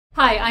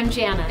Hi, I'm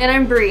Jana. And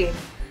I'm Bree.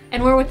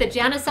 And we're with the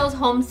Jana Sells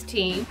Homes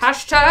team.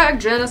 Hashtag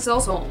Jana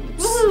Sells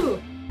Homes.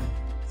 Woohoo!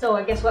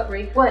 So guess what,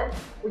 Bree? What?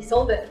 We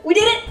sold it. We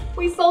did it!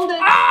 We sold it!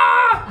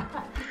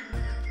 Ah!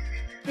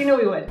 We knew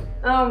we would.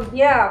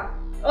 Yeah.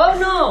 Oh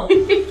no!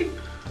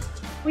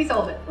 We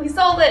sold it. We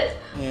sold it!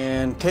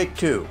 And take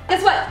two.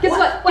 Guess what? Guess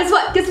what? Guess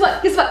what? Guess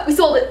what? Guess what? We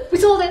sold it! We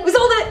sold it! We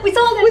sold it! We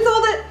sold it! We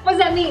sold it! What does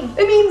that mean?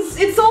 It means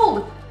it's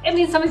sold! It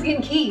means somebody's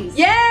getting keys.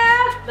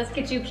 Yeah! Let's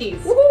get you keys.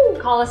 Woohoo!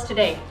 Call us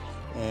today.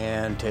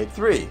 And take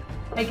three.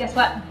 Hey, guess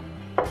what?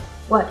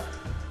 What?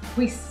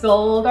 We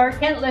sold our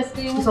Kent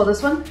listing. You sold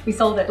this one? We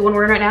sold it. The one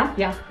we're in right now?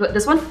 Yeah. What,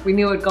 this one? We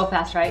knew it would go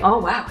fast, right? Oh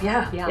wow,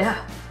 yeah.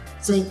 Yeah.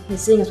 Seeing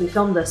as we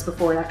filmed this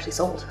before it actually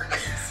sold.